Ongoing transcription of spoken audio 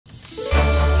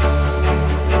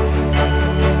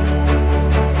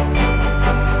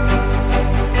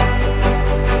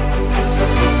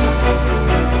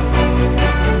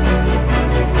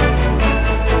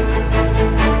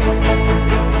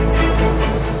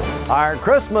Our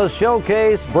Christmas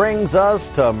showcase brings us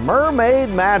to Murmaid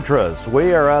Mattress.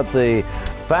 We are at the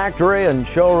factory and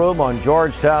showroom on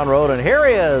Georgetown Road, and here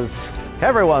he is,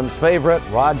 everyone's favorite,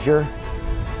 Roger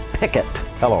Pickett.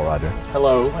 Hello, Roger.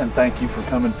 Hello, and thank you for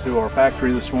coming to our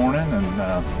factory this morning and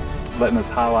letting us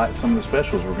highlight some of the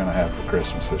specials we're going to have for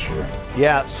Christmas this year.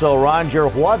 Yeah, so Roger,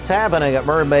 what's happening at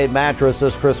Murmaid Mattress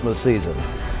this Christmas season?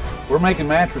 We're making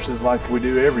mattresses like we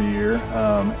do every year,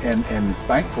 and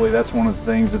thankfully that's one of the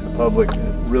things that the public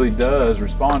really does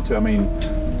respond to. I mean,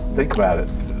 think about it.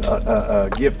 A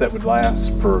gift that would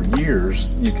last for years,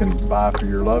 you can buy for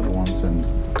your loved ones and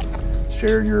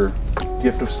share your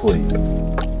gift of sleep.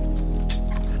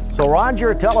 So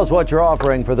Roger, tell us what you're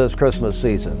offering for this Christmas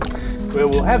season. Well,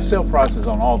 we'll have sale prices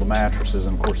on all the mattresses,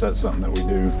 and of course that's something that we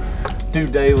do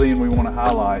daily, and we want to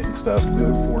highlight and stuff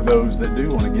for those that do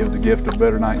want to give the gift of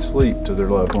better night's sleep to their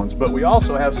loved ones. But we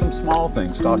also have some small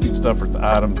things, stocking stuffer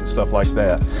items and stuff like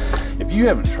that. If you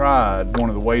haven't tried one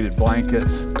of the weighted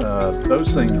blankets,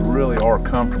 those things really are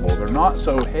comfortable. They're not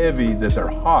so heavy that they're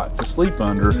hot to sleep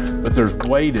under, but they're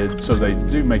weighted, so they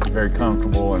do make you very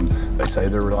comfortable, and they say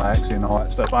they're relaxing and all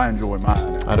that stuff. I enjoy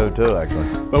mine. I do too,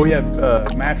 actually. But we have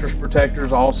mattress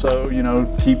protectors also, you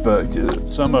know, keep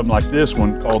some of them like this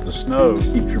one called the Snow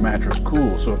keeps your mattress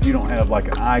cool. So if you don't have like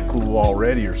an iCool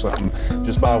already or something,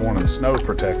 just buy one of the Snow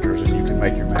protectors and you can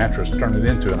make your mattress, turn it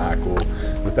into an iCool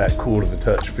with that cool to the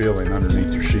touch feeling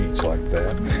underneath your sheets like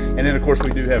that. And then of course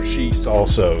we do have sheets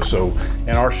also. So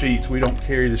in our sheets, we don't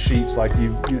carry the sheets like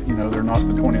you know, they're not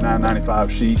the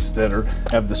 $29.95 sheets that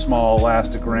have the small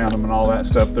elastic around them and all that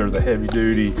stuff. They're the heavy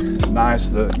duty,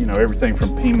 nice, you know, everything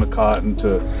from Pima cotton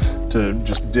to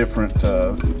just different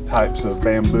types of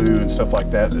bamboo and stuff like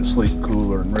that sleep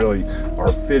cooler and really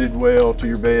are fitted well to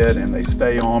your bed, and they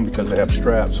stay on because they have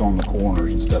straps on the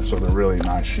corners and stuff, so they're really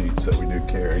nice sheets that we do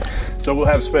carry. So we'll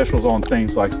have specials on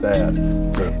things like that.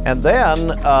 And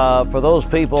then for those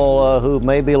people who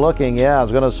may be looking, yeah, I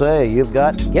was going to say, you've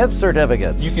got gift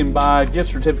certificates. You can buy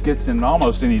gift certificates in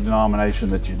almost any denomination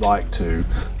that you'd like to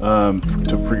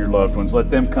for your loved ones. Let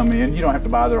them come in. You don't have to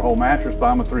buy their whole mattress. Buy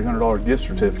them a $300 gift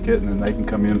certificate, and then they can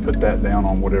come in and put that down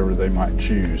on whatever they might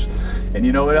choose. And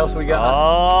you know what else we got?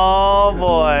 Oh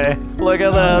boy, look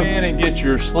at Come this. in and get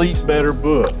your Sleep Better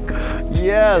book.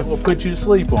 Yes. We'll put you to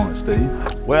sleep on it, Steve.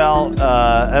 Well,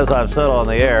 as I've said on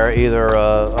the air, either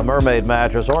a Murmaid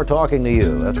mattress or talking to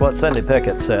you. That's what Cindy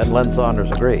Pickett said. Len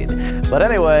Saunders agreed. But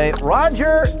anyway,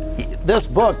 Roger, this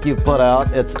book you've put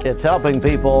out, it's helping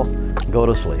people go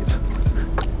to sleep.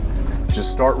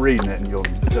 Just start reading it and you'll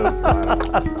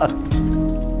know.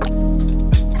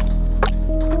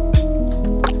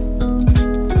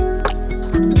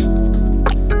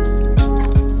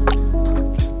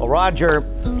 Roger,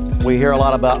 we hear a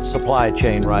lot about supply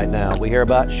chain right now. We hear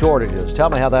about shortages. Tell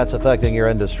me how that's affecting your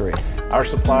industry. Our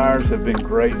suppliers have been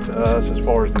great to us as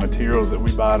far as the materials that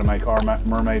we buy to make our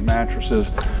Murmaid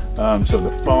mattresses. So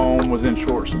the foam was in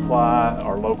short supply.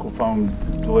 Our local foam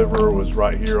deliverer was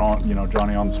right here on, you know,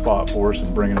 Johnny on the spot for us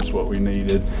and bringing us what we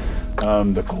needed.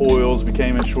 The coils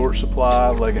became in short supply.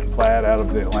 Leggett & Platt out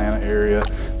of the Atlanta area,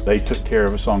 they took care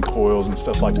of us on coils and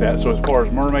stuff like that. So as far as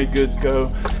Murmaid goods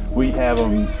go, we have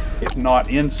them, if not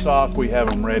in stock, we have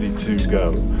them ready to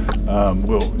go.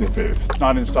 If it's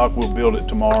not in stock, we'll build it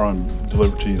tomorrow and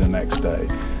deliver it to you the next day.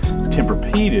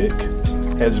 Tempur-Pedic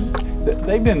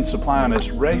they've been supplying us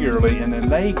regularly, and then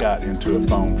they got into a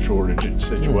foam shortage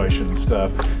situation and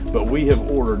stuff. But we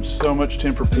have ordered so much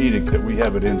Tempur-Pedic that we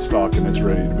have it in stock and it's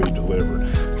ready to be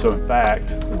delivered. So in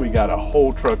fact, we got a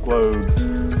whole truckload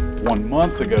 1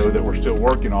 month ago that we're still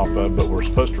working off of, but we're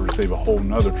supposed to receive a whole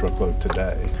nother truckload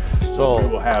today. So we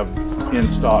will have in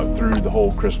stock through the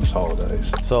whole Christmas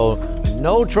holidays. So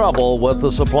no trouble with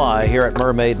the supply here at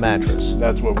Murmaid Mattress.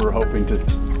 That's what we're hoping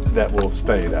that will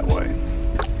stay that way.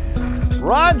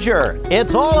 Roger,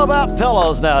 it's all about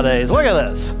pillows nowadays. Look at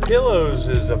this. Pillows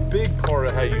is a big part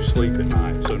of how you sleep at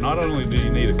night. So not only do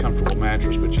you need a comfortable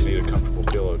mattress, but you need a comfortable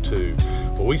pillow too.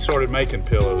 Well, we started making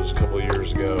pillows a couple of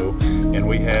years ago, and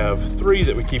we have 3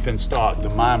 that we keep in stock. The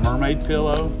My Murmaid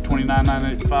pillow,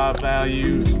 $29.95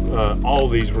 value. All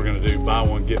of these we're going to do buy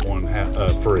one, get one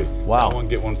free. Wow. Buy one,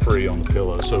 get one free on the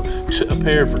pillow. So a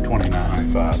pair for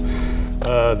 $29.95.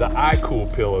 The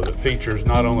iCool pillow that features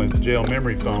not only the gel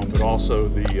memory foam, but also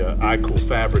the iCool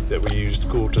fabric that we use to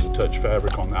cool to the touch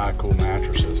fabric on the iCool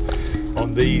mattresses.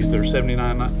 On these, they're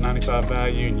 $79.95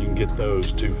 value, and you can get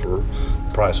those 2 for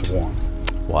the price of 1.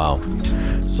 Wow.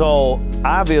 So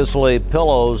obviously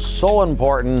pillows so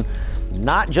important,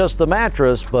 not just the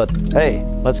mattress, but hey,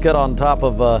 let's get on top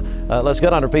of, let's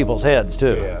get under people's heads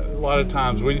too. Yeah. lot of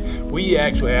times we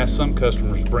actually ask some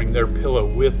customers to bring their pillow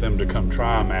with them to come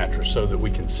try a mattress so that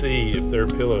we can see if their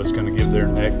pillow is going to give their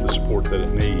neck the support that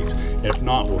it needs. And if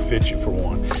not, we'll fit you for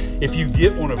one. If you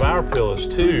get one of our pillows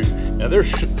too, now they're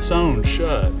sewn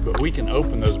shut, but we can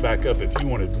open those back up if you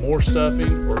wanted more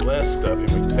stuffing or less stuffing.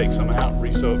 We can take some out,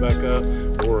 re-sew it back up,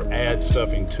 or add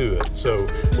stuffing to it. So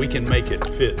we can make it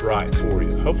fit right for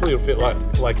you. Hopefully it'll fit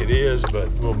like it is,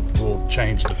 but we'll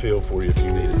change the feel for you if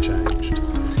you need it changed.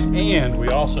 And we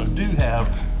also do have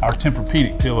our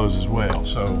Tempur-Pedic pillows as well.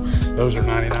 So those are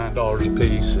 $99 a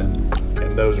piece, and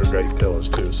those are great pillows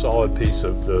too. A solid piece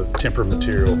of the Tempur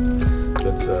material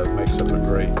that makes up a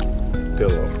great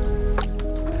pillow.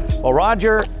 Well,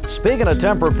 Roger, speaking of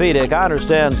Tempur-Pedic, I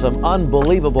understand some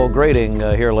unbelievable grading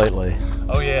here lately.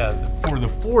 Oh yeah, for the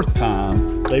 4th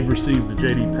time, they've received the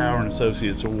J.D. Power and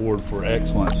Associates Award for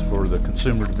Excellence for the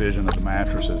consumer division of the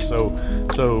mattresses.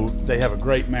 So they have a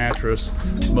great mattress,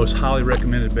 the most highly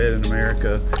recommended bed in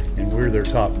America, and we're their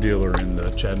top dealer in the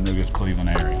Chattanooga,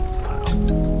 Cleveland area.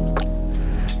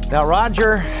 Now,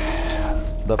 Roger,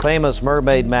 the famous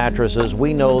Murmaid mattresses,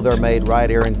 we know they're made right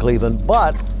here in Cleveland,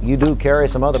 but you do carry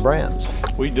some other brands.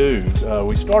 We do.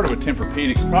 We started with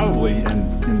Tempur-Pedic probably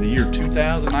in the year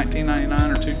 2000,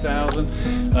 1999 or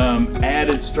 2000.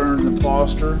 Added Stearns &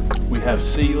 Foster. We have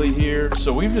Sealy here.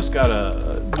 So we've just got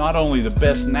not only the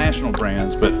best national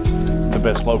brands, but the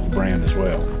best local brand as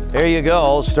well. Here you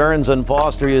go, Stearns &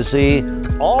 Foster, you see,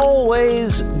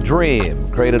 Always Dream,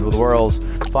 created with the world's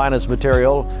finest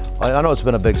material. I know it's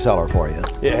been a big seller for you.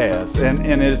 It has, and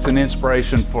it's an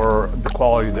inspiration for the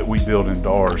quality that we build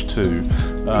indoors too.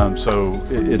 So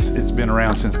it's been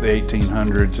around since the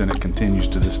 1800s, and it continues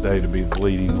to this day to be the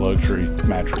leading luxury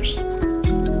mattress.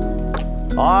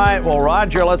 All right, well,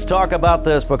 Roger, let's talk about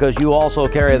this because you also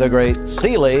carry the great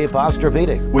Sealy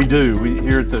Posturepedic. We do.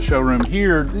 Here at the showroom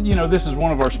here, you know, this is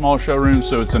one of our small showrooms,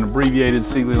 so it's an abbreviated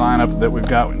Sealy lineup that we've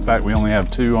got. In fact, we only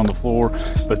have 2 on the floor,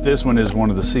 but this one is one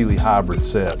of the Sealy hybrid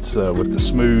sets with the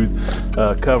smooth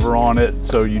cover on it,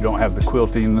 so you don't have the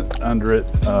quilting under it,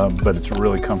 but it's a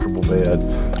really comfortable bed,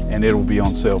 and it'll be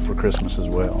on sale for Christmas as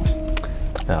well.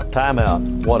 Now, time out.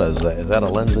 What is that? Is that a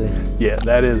Lindsay? Yeah,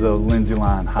 that is a Lindsay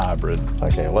line hybrid.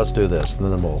 Okay, let's do this,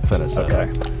 and then we'll finish that.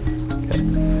 Okay.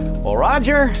 Well,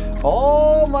 Roger,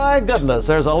 oh my goodness,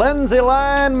 there's a Lindsay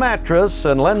line mattress,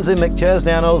 and Lindsay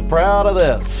McChesney, I know, is proud of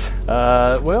this.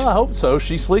 Well, I hope so.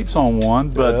 She sleeps on one,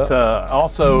 but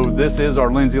also this is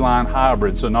our Lindsay line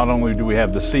hybrid. So not only do we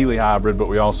have the Sealy hybrid, but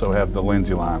we also have the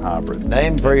Lindsay line hybrid.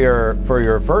 Named for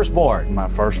your firstborn. My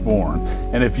firstborn.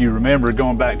 And if you remember,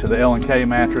 going back to the L&K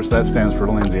mattress, that stands for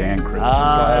Lindsay and Kristen. So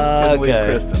I had to leave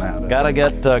Kristen out of it. Gotta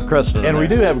get Kristen. And we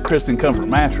do have a Kristen Comfort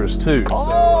mattress too.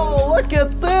 Oh, look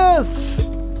at this!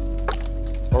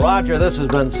 Well, Roger, this has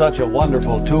been such a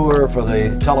wonderful tour for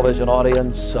the television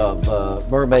audience of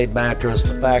Murmaid Mattress.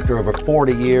 The fact that over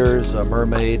 40 years,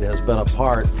 Murmaid has been a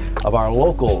part of our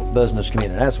local business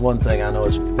community. That's one thing I know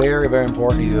is very, very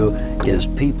important to you, is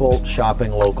people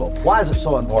shopping local. Why is it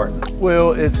so important?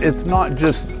 Well, it's not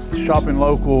just shopping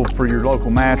local for your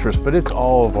local mattress, but it's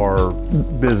all of our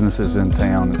businesses in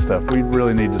town and stuff. We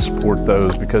really need to support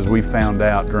those because we found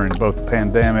out during both the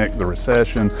pandemic, the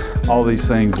recession, all these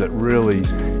things that really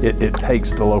it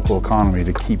takes the local economy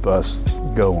to keep us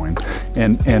going,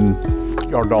 and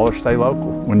our dollars stay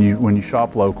local. When you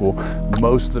shop local,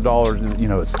 most of the dollars, you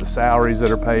know, it's the salaries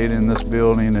that are paid in this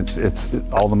building. It's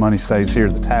all the money stays here.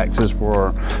 The taxes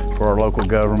for our local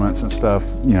governments and stuff.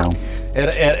 You know,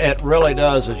 it really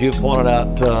does, as you pointed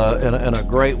out in a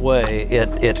great way.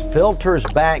 It filters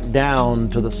back down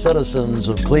to the citizens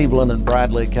of Cleveland and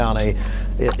Bradley County.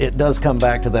 It does come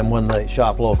back to them when they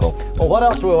shop local. Well, what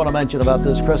else do we want to mention about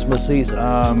this Christmas season?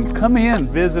 Come in,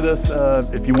 visit us.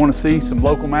 If you want to see some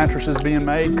local mattresses being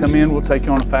made, come in. We'll take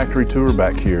you on a factory tour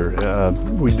back here.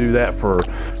 We do that for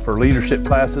leadership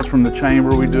classes from the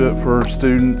chamber. We do it for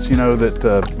students, you know, that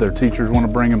their teachers want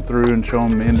to bring them through and show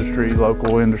them industry,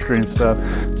 local industry and stuff.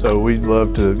 So we'd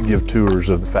love to give tours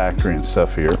of the factory and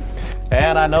stuff here.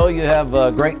 And I know you have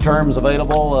great terms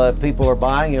available. People are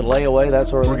buying, you layaway, that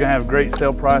sort of thing. We're going to have great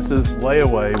sale prices.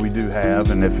 Layaway we do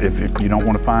have, and if you don't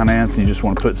want to finance, you just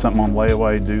want to put something on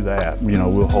layaway, do that. You know,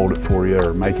 we'll hold it for you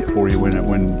or make it for you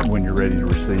when you're ready to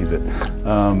receive it.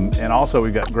 And also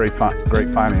we've got great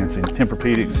financing.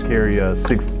 Tempur-Pedics carry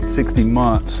 60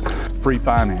 months free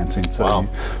financing. So wow.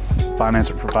 You finance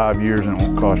it for 5 years and it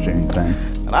won't cost you anything.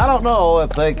 And I don't know if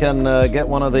they can get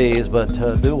one of these, but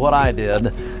do what I did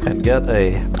and get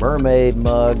a Murmaid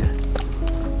mug.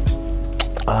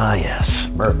 Ah, yes,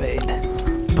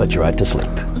 Murmaid. Put you right to sleep.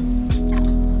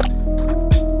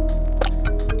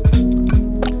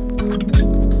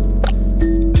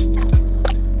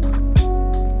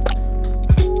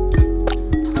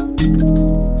 you.